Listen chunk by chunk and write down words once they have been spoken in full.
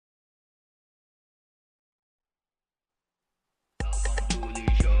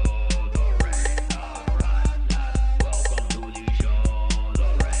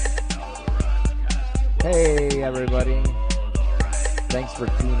Hey everybody, thanks for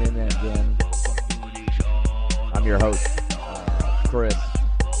tuning in again. I'm your host, Chris.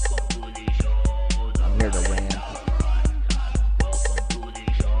 I'm here to rant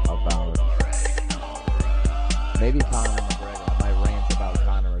about maybe Conor McGregor. I might rant about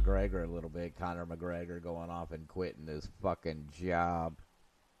Conor McGregor a little bit. Conor McGregor going off and quitting his fucking job.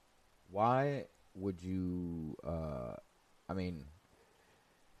 Why would you,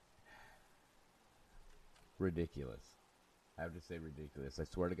 ridiculous. I have to say ridiculous. I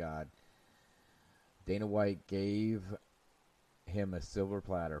swear to God. Dana White gave him a silver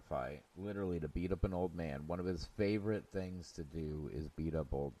platter fight, literally to beat up an old man. One of his favorite things to do is beat up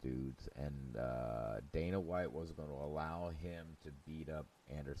old dudes, and Dana White was going to allow him to beat up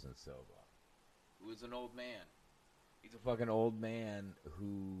Anderson Silva, who is an old man. He's a fucking old man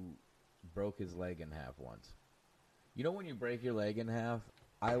who broke his leg in half once. You know when you break your leg in half,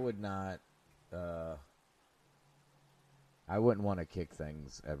 I would not... I wouldn't want to kick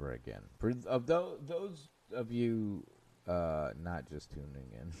things ever again. For of those of you not just tuning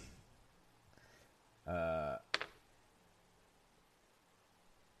in,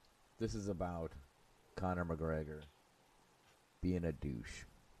 this is about Conor McGregor being a douche.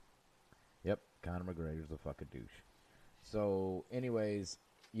 Yep, Conor McGregor's a fucking douche. So, anyways,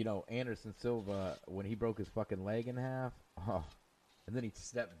 you know, Anderson Silva, when he broke his fucking leg in half, and then he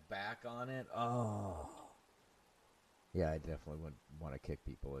stepped back on it, yeah, I definitely would want to kick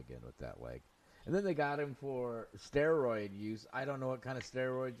people again with that leg. And then they got him for steroid use. I don't know what kind of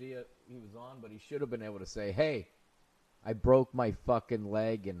steroids he was on, but he should have been able to say, hey, I broke my fucking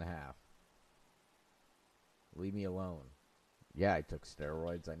leg in half. Leave me alone. Yeah, I took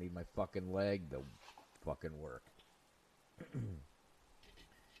steroids. I need my fucking leg to fucking work.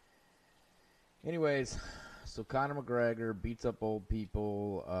 Anyways... So Conor McGregor beats up old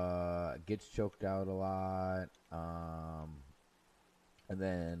people, gets choked out a lot, and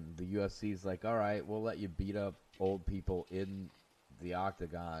then the UFC's like, all right, we'll let you beat up old people in the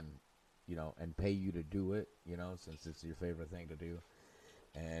octagon, you know, and pay you to do it, you know, since it's your favorite thing to do.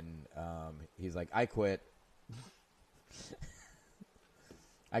 And he's like, I quit.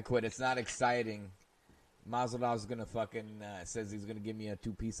 I quit. It's not exciting. Masvidal's gonna fucking says he's gonna give me a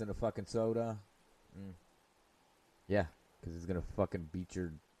 2-piece and a fucking soda. Yeah, because he's going to fucking beat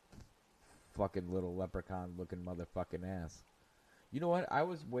your fucking little leprechaun-looking motherfucking ass. You know what? I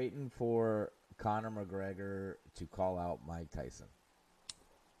was waiting for Conor McGregor to call out Mike Tyson.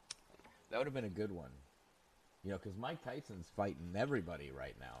 That would have been a good one. You know, because Mike Tyson's fighting everybody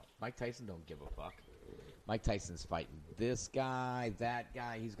right now. Mike Tyson don't give a fuck. Mike Tyson's fighting this guy, that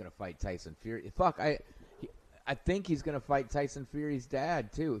guy. He's going to fight Tyson Fury. Fuck, I think he's going to fight Tyson Fury's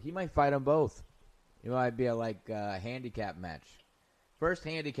dad, too. He might fight them both. It might be a handicap match. First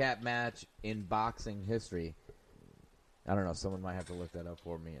handicap match in boxing history. I don't know. Someone might have to look that up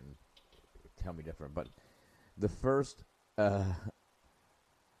for me and tell me different. But the first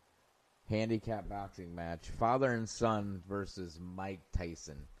handicap boxing match, father and son versus Mike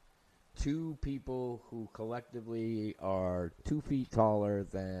Tyson. Two people who collectively are 2 feet taller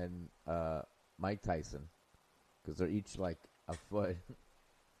than Mike Tyson. Because they're each like a foot...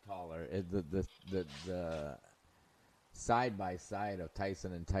 taller. The side by side of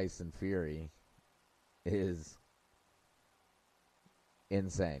Tyson and Tyson Fury is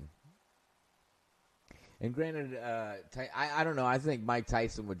insane. And granted, I don't know. I think Mike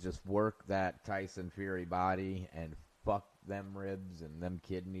Tyson would just work that Tyson Fury body and fuck them ribs and them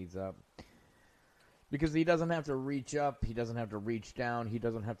kidneys up. Because he doesn't have to reach up. He doesn't have to reach down. He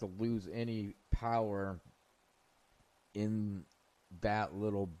doesn't have to lose any power in that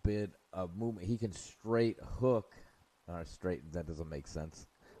little bit of movement. He can straight hook, that doesn't make sense,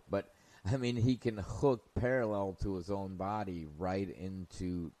 but I mean he can hook parallel to his own body right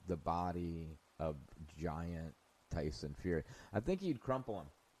into the body of giant Tyson Fury. I think he'd crumple him.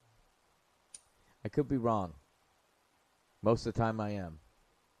 I could be wrong. Most of the time I am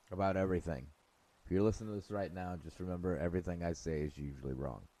about everything. If you're listening to this right now, just remember everything I say is usually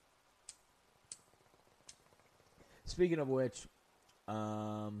wrong. Speaking of which,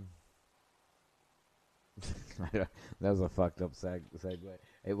 that was a fucked up segue.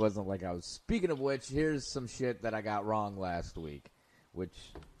 It wasn't like I was. Speaking of which, here's some shit that I got wrong last week, which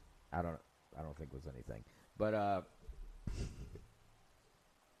I don't think was anything. But I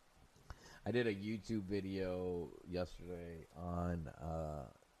did a YouTube video yesterday on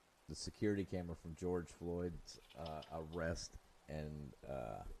the security camera from George Floyd's arrest and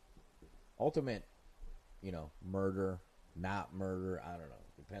ultimate, murder. Not murder, I don't know.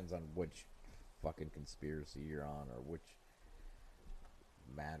 Depends on which fucking conspiracy you're on or which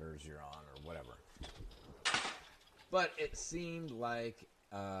matters you're on or whatever. But it seemed like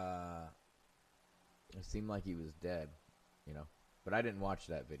he was dead, you know. But I didn't watch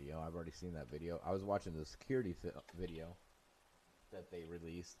that video. I've already seen that video. I was watching the security video that they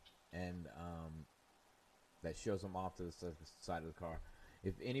released, and that shows him off to the side of the car.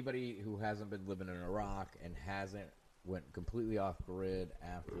 If anybody who hasn't been living in Iraq and hasn't went completely off grid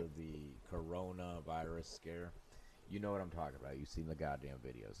after the coronavirus scare, you know what I'm talking about. You've seen the goddamn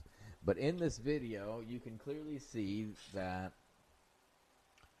videos. But in this video, you can clearly see that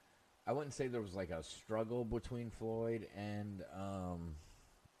I wouldn't say there was like a struggle between Floyd and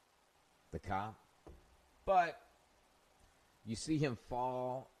the cop, but you see him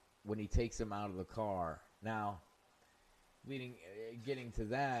fall when he takes him out of the car. Now, getting to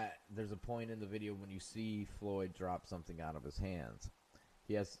that, there's a point in the video when you see Floyd drop something out of his hands.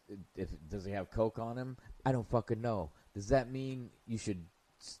 Does he have coke on him? I don't fucking know. Does that mean you should,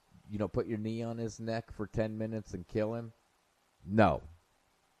 put your knee on his neck for 10 minutes and kill him? No.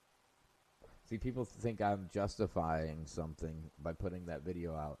 See, people think I'm justifying something by putting that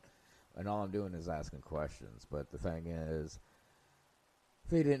video out, and all I'm doing is asking questions. But the thing is,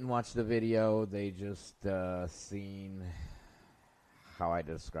 they didn't watch the video. They just seen how I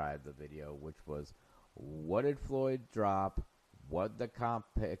described the video, which was, what did Floyd drop? What did the cop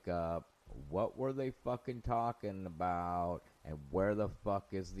pick up? What were they fucking talking about? And where the fuck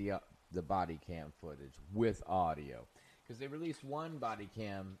is the body cam footage with audio? Because they released one body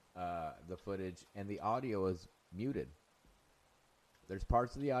cam, the footage, and the audio is muted. There's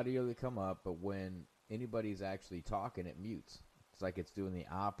parts of the audio that come up, but when anybody's actually talking, it mutes. It's like it's doing the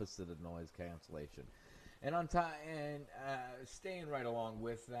opposite of noise cancellation. And staying right along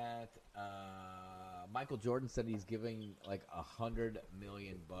with that, Michael Jordan said he's giving like $100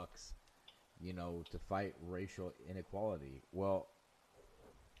 million, to fight racial inequality. Well,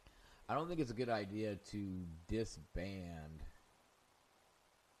 I don't think it's a good idea to disband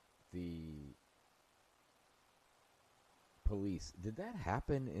the police. Did that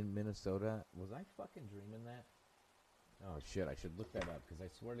happen in Minnesota? Was I fucking dreaming that? Oh shit, I should look that up, because I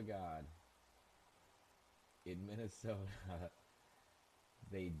swear to God, in Minnesota,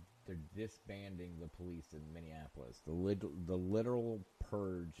 they're disbanding the police in Minneapolis. The literal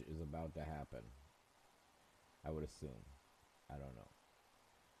purge is about to happen. I would assume. I don't know.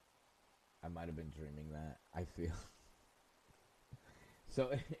 I might have been dreaming that. I feel.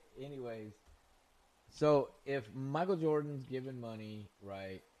 So, anyways. So, if Michael Jordan's giving money,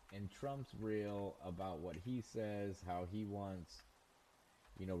 right, and Trump's real about what he says, how he wants,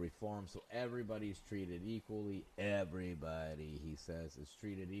 reform, so everybody's treated equally, everybody, he says, is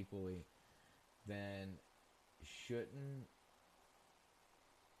treated equally, then shouldn't...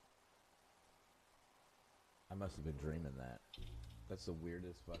 I must have been dreaming that. That's the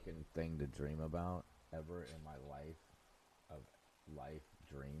weirdest fucking thing to dream about ever in my life, of life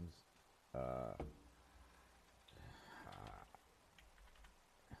dreams.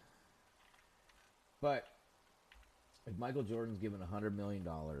 But if Michael Jordan's given $100 million,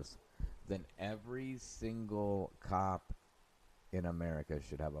 then every single cop in America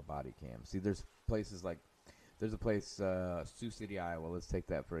should have a body cam. See, there's places like, there's a place, Sioux City, Iowa. Let's take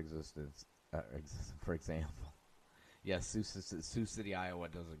that for example. Yes, Sioux City, Iowa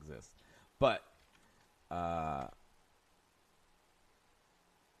does exist. But,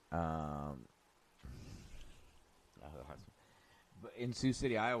 in Sioux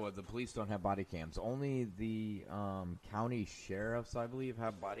City, Iowa, the police don't have body cams. Only the county sheriffs, I believe,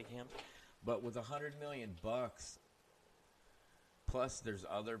 have body cams. But with $100 million, plus there's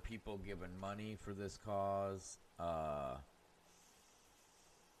other people giving money for this cause.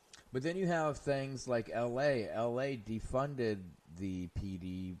 But then you have things like L.A. L.A. defunded the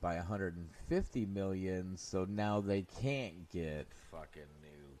PD by $150 million, so now they can't get fucking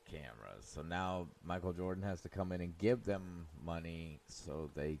new cameras. So now Michael Jordan has to come in and give them money so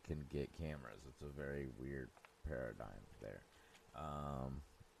they can get cameras. It's a very weird paradigm there. I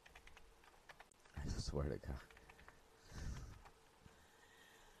swear to God.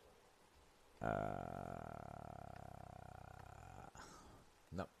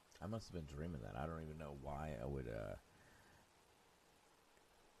 No, I must have been dreaming that. I don't even know why I would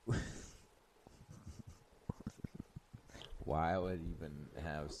why I would even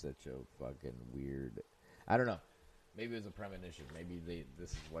have such a fucking weird... I don't know. Maybe it was a premonition. Maybe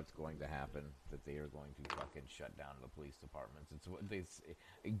this is what's going to happen, that they are going to fucking shut down the police departments. It's what they...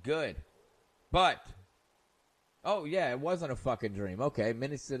 Good. But... Oh, yeah, it wasn't a fucking dream. Okay,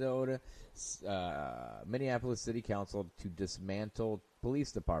 Minnesota, Minneapolis City Council to dismantle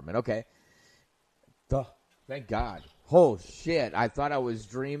police department. Okay. Thank God. Oh, shit. I thought I was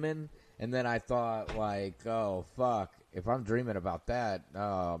dreaming, And then I thought, like, oh, fuck. If I'm dreaming about that,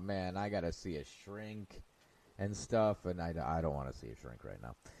 oh, man, I got to see a shrink and stuff. And I don't want to see a shrink right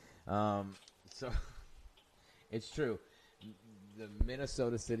now. So it's true. The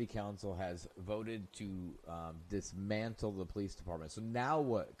Minnesota City Council has voted to dismantle the police department. So now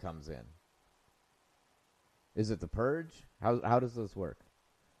what comes in? Is it the purge? How does this work?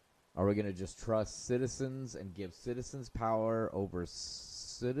 Are we going to just trust citizens and give citizens power over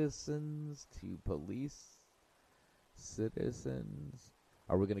citizens to police citizens?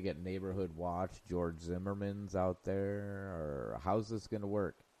 Are we going to get neighborhood watch George Zimmerman's out there? Or how's this going to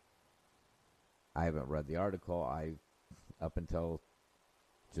work? I haven't read the article. Up until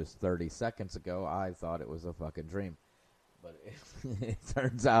just 30 seconds ago, I thought it was a fucking dream. But it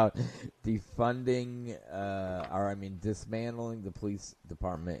turns out dismantling the police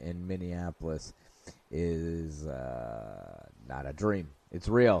department in Minneapolis is not a dream. It's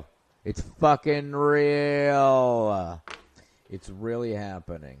real. It's fucking real. It's really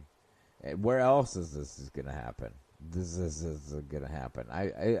happening. Where else is this going to happen? This is going to happen.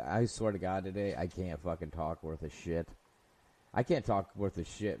 I swear to God today, I can't fucking talk worth a shit. I can't talk worth a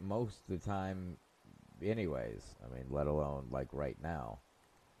shit most of the time anyways. I mean, let alone like right now.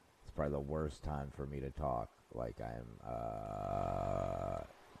 It's probably the worst time for me to talk like I'm,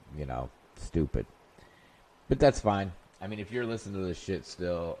 stupid. But that's fine. I mean, if you're listening to this shit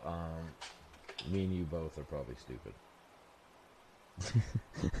still, me and you both are probably stupid.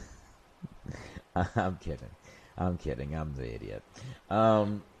 I'm kidding. I'm the idiot.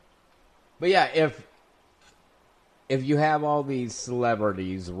 But yeah, if you have all these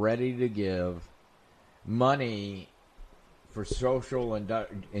celebrities ready to give money for social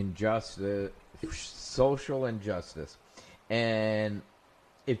injustice, and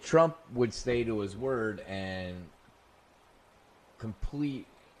if Trump would stay to his word and complete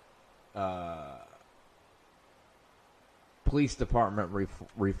police department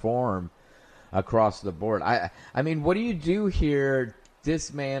reform across the board, I mean, what do you do here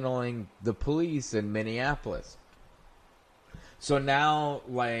dismantling the police in Minneapolis? So now,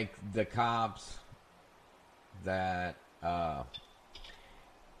 like, the cops that,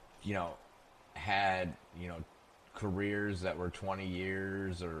 had, careers that were 20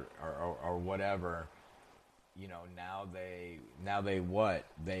 years or whatever, now they what?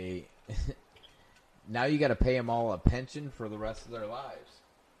 They, now you got to pay them all a pension for the rest of their lives,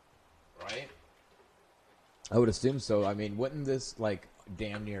 right? I would assume so. I mean, wouldn't this, like,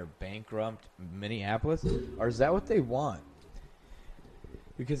 damn near bankrupt Minneapolis? Or is that what they want?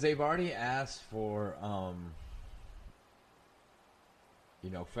 Because they've already asked for,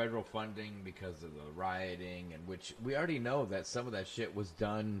 federal funding because of the rioting, and which we already know that some of that shit was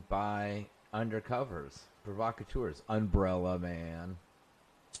done by undercovers, provocateurs, Umbrella Man.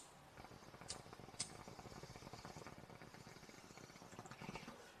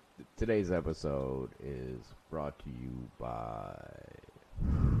 Today's episode is brought to you by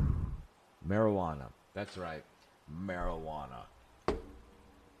marijuana. That's right, marijuana.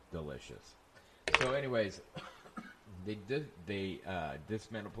 Delicious. So, anyways, they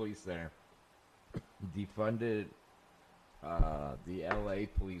dismantled police there, defunded the LA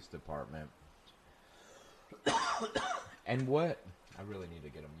Police Department, and what? I really need to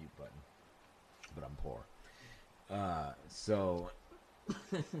get a mute button, but I'm poor. So,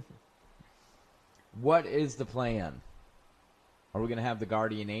 what is the plan? Are we gonna have the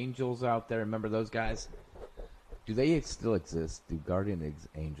Guardian Angels out there? Remember those guys? Do they still exist? Do Guardian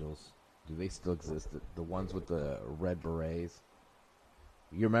Angels, do they still exist? The ones with the red berets?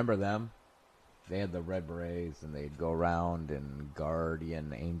 You remember them? They had the red berets, and they'd go around and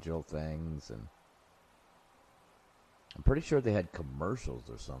Guardian Angel things, and I'm pretty sure they had commercials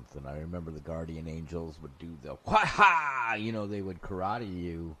or something. I remember the Guardian Angels would do the wha-ha! They would karate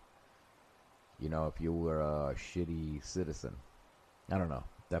you, if you were a shitty citizen. I don't know.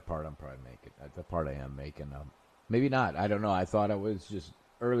 That part I'm probably making. That part I am making up. Maybe not. I don't know. I thought it was just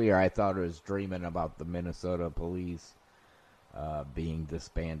earlier. I thought I was dreaming about the Minnesota police being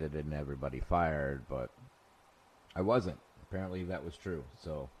disbanded and everybody fired, but I wasn't. Apparently that was true.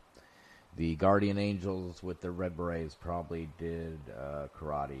 So the Guardian Angels with their red berets probably did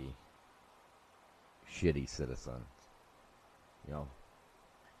karate shitty citizens.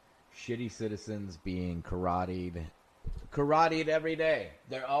 Shitty citizens being karateed every day.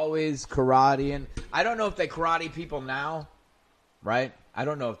 They're always karateing. I don't know if they karate people now, right? I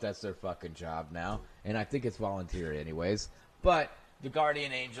don't know if that's their fucking job now, and I think it's volunteer anyways. But the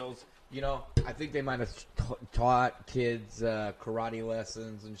Guardian Angels, I think they might have taught kids karate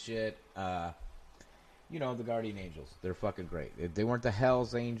lessons and shit. the Guardian Angels. They're fucking great. They weren't the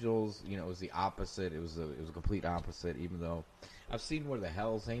Hell's Angels. It was the opposite. It was a complete opposite. Even though I've seen where the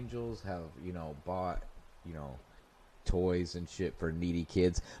Hell's Angels have bought toys and shit for needy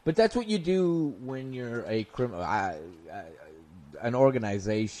kids. But that's what you do when you're a criminal. An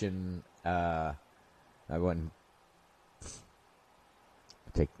organization. I wouldn't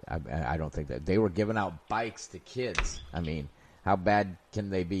take. I don't think that they were giving out bikes to kids. I mean, how bad can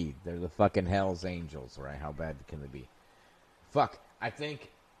they be? They're the fucking Hell's Angels, right? How bad can they be? Fuck. I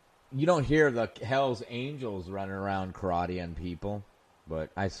think you don't hear the Hell's Angels running around karateing people, but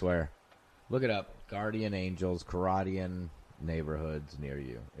I swear, look it up. Guardian Angels, karateing neighborhoods near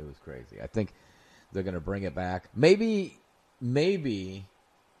you. It was crazy. I think they're gonna bring it back. Maybe.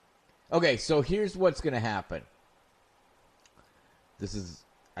 Okay, so here's what's gonna happen.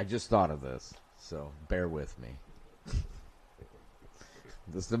 I just thought of this, so bear with me.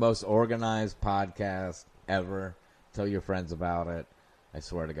 This is the most organized podcast ever. Tell your friends about it. I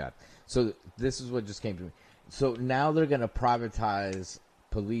swear to God. So this is what just came to me. So now they're going to privatize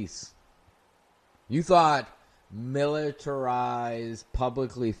police. You thought militarized,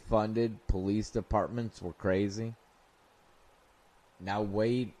 publicly funded police departments were crazy? Now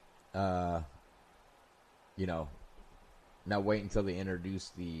wait, now wait until they introduce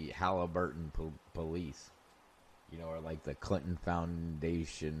the Halliburton police. Or like the Clinton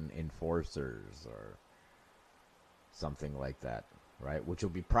Foundation enforcers or something like that, right? Which will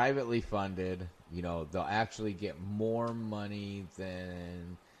be privately funded. They'll actually get more money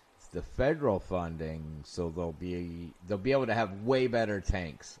than the federal funding, so they'll be able to have way better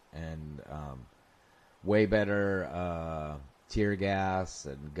tanks and way better tear gas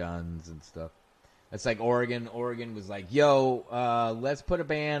and guns and stuff. It's like Oregon. Oregon was like, yo, let's put a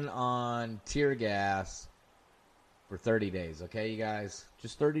ban on tear gas for 30 days, okay, you guys?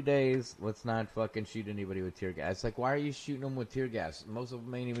 Just 30 days. Let's not fucking shoot anybody with tear gas. It's like, why are you shooting them with tear gas? Most of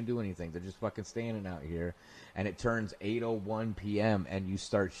them ain't even doing anything. They're just fucking standing out here, and it turns 8:01 p.m., and you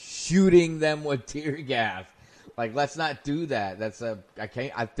start shooting them with tear gas. Like, let's not do that.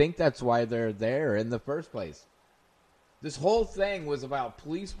 I think that's why they're there in the first place. This whole thing was about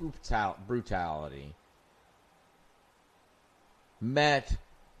police brutality met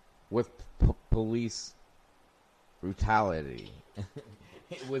with police brutality.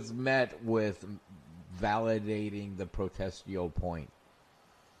 It was met with validating the protestio point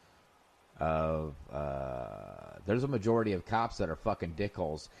of there's a majority of cops that are fucking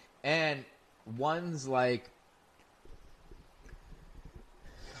dickholes, and ones like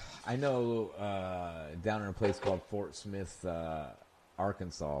I know down in a place called Fort Smith,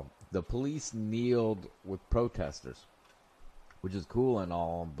 Arkansas, the police kneeled with protesters, which is cool and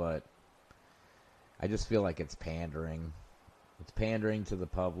all, but I just feel like it's pandering. It's pandering to the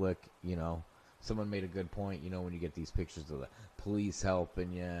public, Someone made a good point, when you get these pictures of the police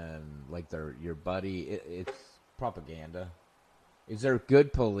helping you and like they're your buddy, it's propaganda. Is there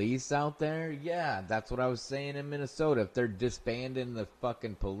good police out there? Yeah, that's what I was saying in Minnesota. If they're disbanding the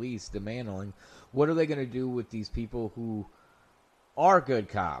fucking police, dismantling, what are they going to do with these people who are good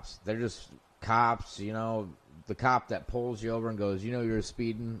cops? They're just cops, the cop that pulls you over and goes, you're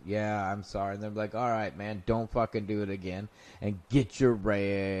speeding. Yeah, I'm sorry. And they're like, all right, man, don't fucking do it again. And get your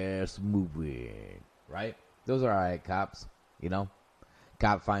ass moving. Right? Those are all right cops,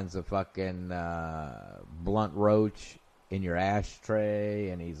 Cop finds a fucking blunt roach in your ashtray.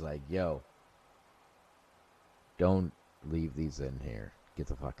 And he's like, yo, don't leave these in here. Get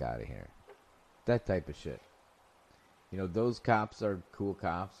the fuck out of here. That type of shit. Those cops are cool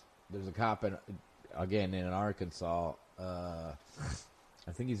cops. There's a cop in Arkansas, I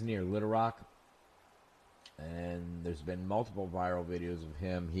think he's near Little Rock, and there's been multiple viral videos of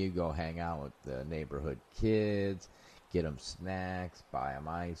him. He'd go hang out with the neighborhood kids, get them snacks, buy them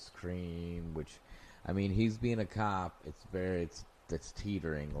ice cream, which, I mean, he's being a cop. It's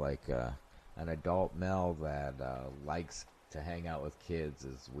teetering like an adult male that likes to hang out with kids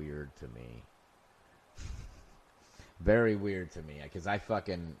is weird to me. Very weird to me, because I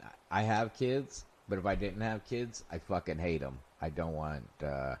have kids. But if I didn't have kids, I fucking hate them. I don't want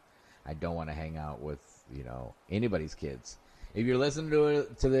to hang out with, anybody's kids. If you're listening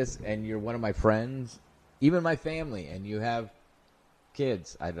to this and you're one of my friends, even my family, and you have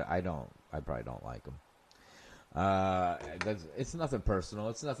kids, I probably don't like them. It's nothing personal.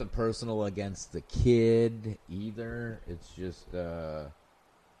 It's nothing personal against the kid either. It's just, they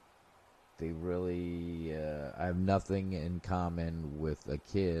really, I have nothing in common with a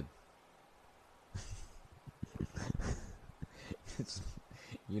kid. It's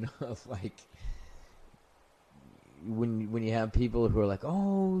like when you have people who are like,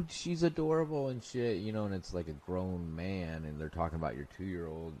 oh, she's adorable and shit, you know, and it's like a grown man and they're talking about your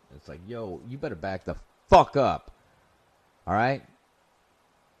 2-year-old. It's like, yo, you better back the fuck up. All right?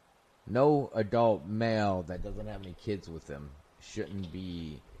 No adult male that doesn't have any kids with him shouldn't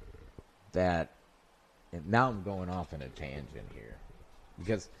be that. And now I'm going off in a tangent here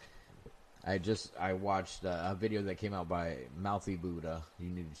because I watched a video that came out by Mouthy Buddha. You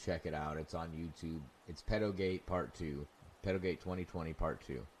need to check it out. It's on YouTube. It's Pedogate Part 2. Pedogate 2020 Part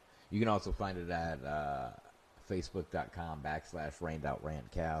 2. You can also find it at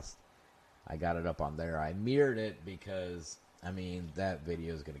facebook.com/RainedOutRantCast. I got it up on there. I mirrored it because, I mean, that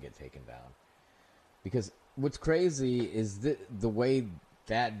video is going to get taken down. Because what's crazy is the way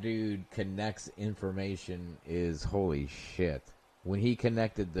that dude connects information is holy shit. When he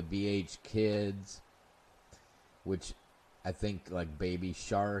connected the BH Kids, which I think like Baby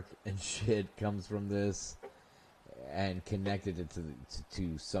Shark and shit comes from this, and connected it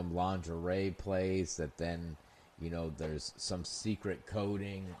to some lingerie place that then, you know, there's some secret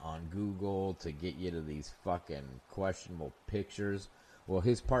coding on Google to get you to these fucking questionable pictures. Well,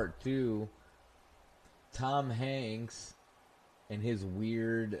 his part 2, Tom Hanks and his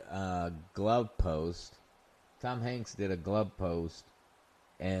weird glove post. Tom Hanks did a glove post,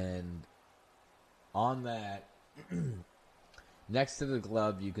 and on that, next to the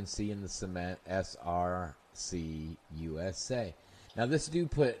glove, you can see in the cement SRC USA. Now, this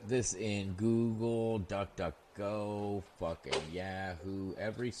dude put this in Google, DuckDuckGo, fucking Yahoo,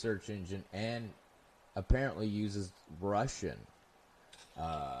 every search engine, and apparently uses Russian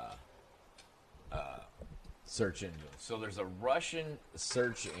search engine. So there's a Russian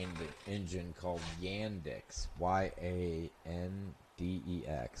search engine called Yandex,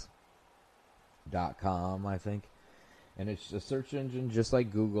 YANDEX.com, I think. And it's a search engine just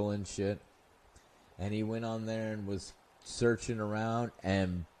like Google and shit. And he went on there and was searching around,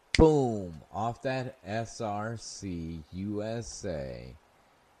 and boom, off that SRC USA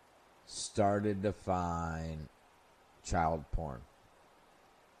started to find child porn.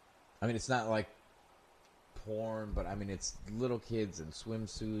 I mean, it's not like porn, but I mean, it's little kids in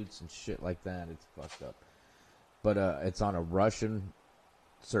swimsuits and shit like that. It's fucked up. But it's on a Russian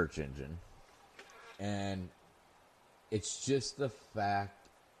search engine, and it's just the fact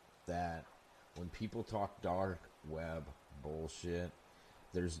that when people talk dark web bullshit,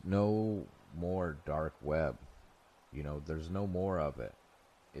 there's no more dark web. You know, there's no more of it.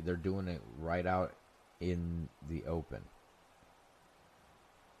 They're doing it right out in the open.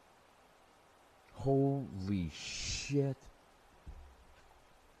 Holy shit.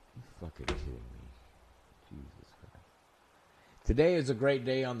 You fucking kidding me. Jesus Christ. Today is a great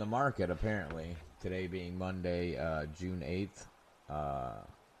day on the market, apparently. Today being Monday, June 8th.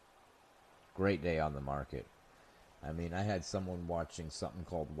 Great day on the market. I mean, I had someone watching something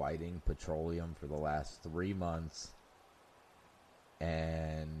called Whiting Petroleum for the last 3 months.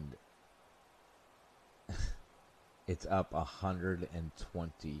 And it's up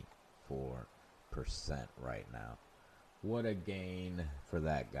 124% right now. What a gain for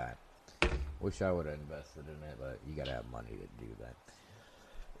that guy. Wish I would have invested in it, but you gotta have money to do that.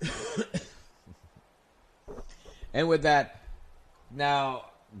 And with that, now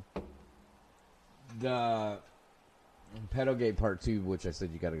the Pedogate Part 2, which I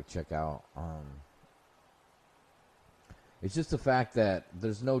said you gotta check out, it's just the fact that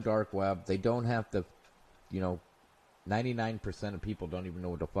there's no dark web. They don't have to, 99% of people don't even know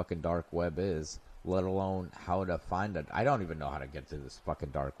what the fucking dark web is, let alone how to find it. I don't even know how to get to this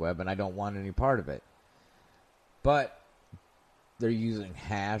fucking dark web, and I don't want any part of it. But they're using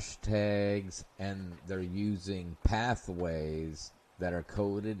hashtags, and they're using pathways that are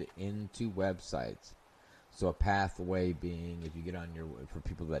coded into websites. So a pathway being, if you get on for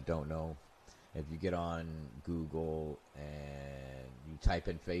people that don't know, if you get on Google and you type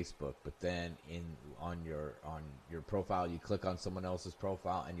in Facebook, but then on your profile you click on someone else's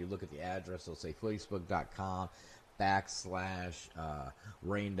profile and you look at the address, it'll say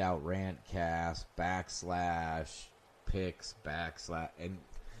facebook.com/RainedOutRantCast/pics/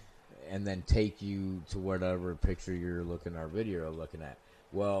 and then take you to whatever picture you're looking or video you're looking at.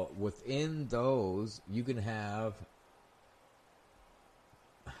 Well, within those you can have,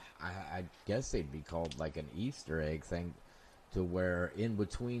 I guess they'd be called like an Easter egg thing, to where in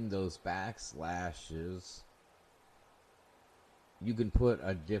between those backslashes you can put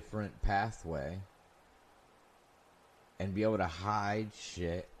a different pathway and be able to hide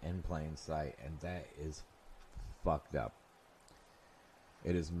shit in plain sight, and that is fucked up.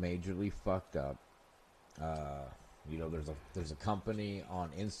 It is majorly fucked up. You know, there's a company on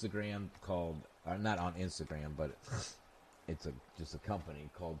Instagram called, not on Instagram, but it's just a company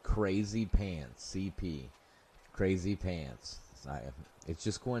called Crazy Pants, CP, Crazy Pants. It's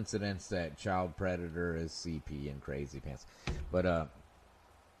just coincidence that Child Predator is CP and Crazy Pants, but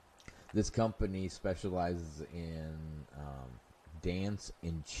this company specializes in dance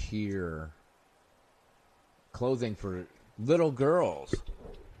and cheer clothing for little girls.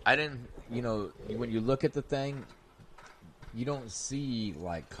 I didn't, when you look at the thing, you don't see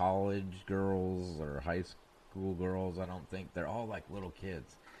like college girls or high school girls. I don't think they're all like little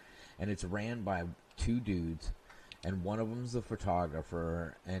kids, and it's ran by two dudes, and one of them's a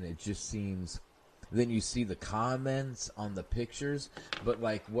photographer, and it just seems. Then you see the comments on the pictures, but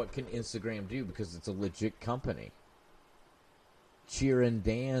like, what can Instagram do? Because it's a legit company. Cheer and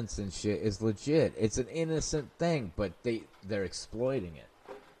dance and shit is legit. It's an innocent thing, but they're exploiting it.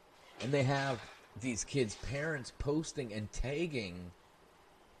 And they have these kids' parents posting and tagging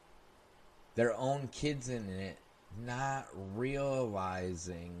their own kids in it, not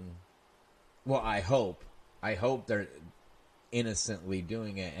realizing. Well, I hope they're innocently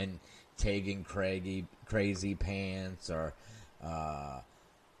doing it and tagging Crazy Pants or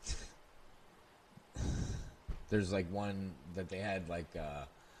there's like one that they had like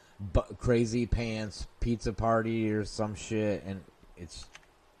Crazy Pants pizza party or some shit,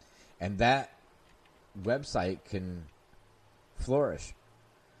 and that website can flourish.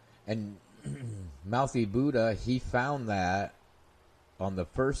 And Mouthy Buddha, he found that on the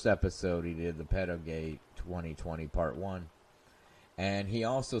first episode he did, the Pedogate 2020 Part 1. And he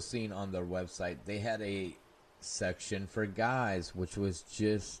also seen on their website they had a section for guys, which was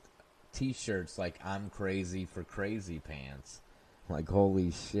just t-shirts like "I'm crazy for Crazy Pants." Like,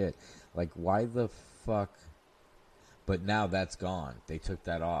 holy shit. Like, why the fuck? But now that's gone. They took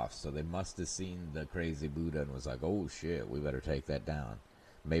that off. So they must have seen the Crazy Buddha and was like, oh shit, we better take that down.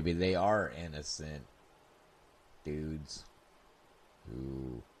 Maybe they are innocent dudes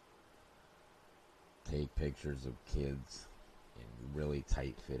who take pictures of kids in really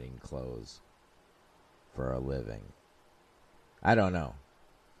tight-fitting clothes for a living. I don't know.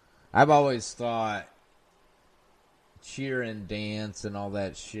 I've always thought cheer and dance and all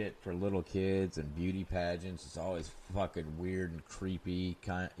that shit for little kids and beauty pageants is always fucking weird and creepy,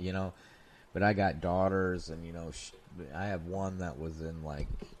 But I got daughters, and I have one that was in like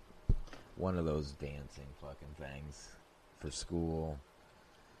one of those dancing fucking things for school,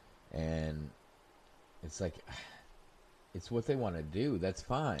 and it's like, it's what they want to do. That's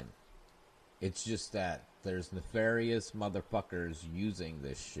fine. It's just that there's nefarious motherfuckers using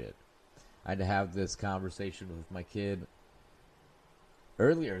this shit. I had to have this conversation with my kid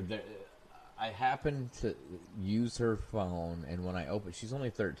earlier. I happened to use her phone, and when I opened, she's only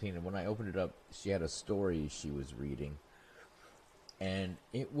 13, and when I opened it up, she had a story she was reading. And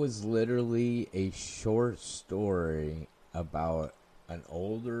it was literally a short story about an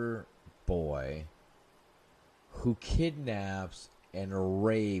older boy who kidnaps and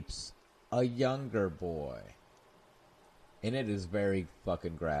rapes a younger boy. And it is very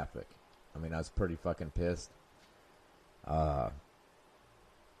fucking graphic. I mean, I was pretty fucking pissed.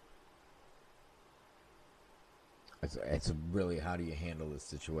 It's really, how do you handle this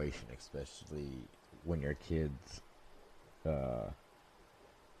situation, especially when your kids on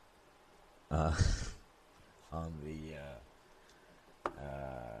the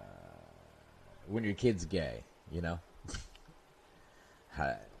when your kid's gay,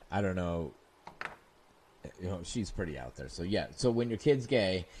 I don't know. She's pretty out there. So yeah. So when your kid's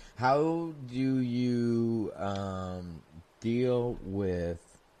gay, how do you deal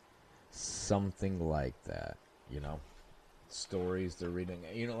with something like that? Stories they're reading.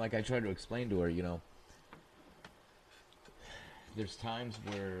 Like I tried to explain to her. There's times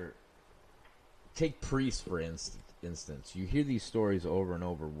where, take priests for instance. You hear these stories over and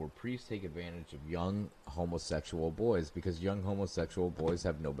over where priests take advantage of young homosexual boys because young homosexual boys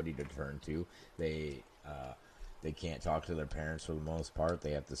have nobody to turn to. They can't talk to their parents for the most part.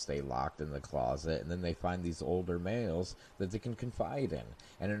 They have to stay locked in the closet. And then they find these older males that they can confide in.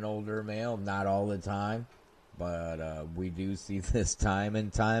 And an older male, not all the time, but we do see this time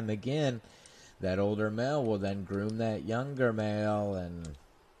and time again. That older male will then groom that younger male. And,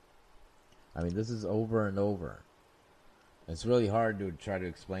 I mean, this is over and over. It's really hard to try to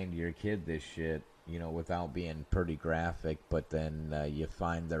explain to your kid this shit, without being pretty graphic, but then you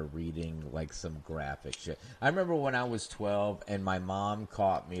find they're reading like some graphic shit. I remember when I was 12 and my mom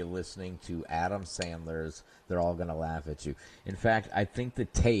caught me listening to Adam Sandler's They're All Gonna Laugh at You. In fact, I think the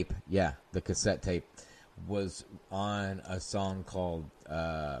cassette tape was on a song called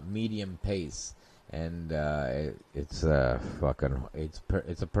Medium Pace, and it's fucking it's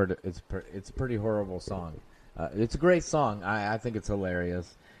a pretty horrible song. It's a great song. I think it's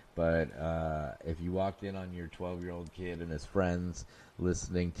hilarious. But if you walked in on your 12-year-old kid and his friends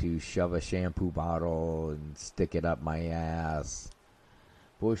listening to Shove a Shampoo Bottle and Stick It Up My Ass,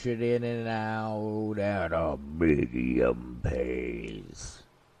 push it in and out at a medium pace.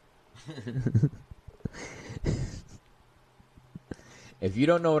 If you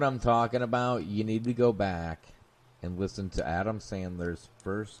don't know what I'm talking about, you need to go back and listen to Adam Sandler's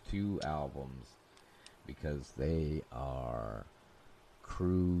first 2 albums because they are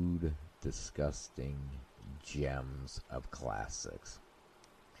crude, disgusting gems of classics.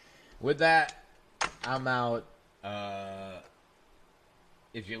 With that, I'm out.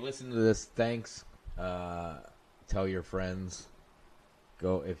 If you listen to this, thanks. Tell your friends.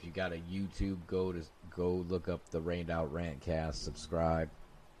 Go if you got a YouTube. Go look up the Rained Out Rantcast. Subscribe.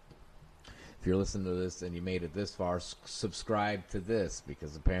 If you're listening to this and you made it this far, subscribe to this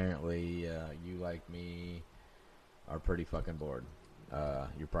because apparently you like me are pretty fucking bored.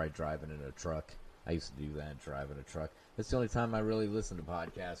 You're probably driving in a truck. I used to do that, driving a truck. That's the only time I really listened to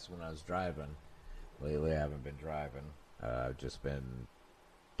podcasts when I was driving. Lately, I haven't been driving. I've just been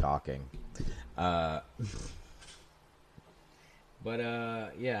talking. But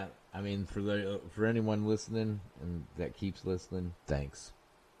yeah, I mean, for anyone listening and that keeps listening, thanks.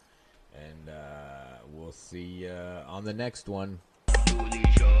 And we'll see on the next one.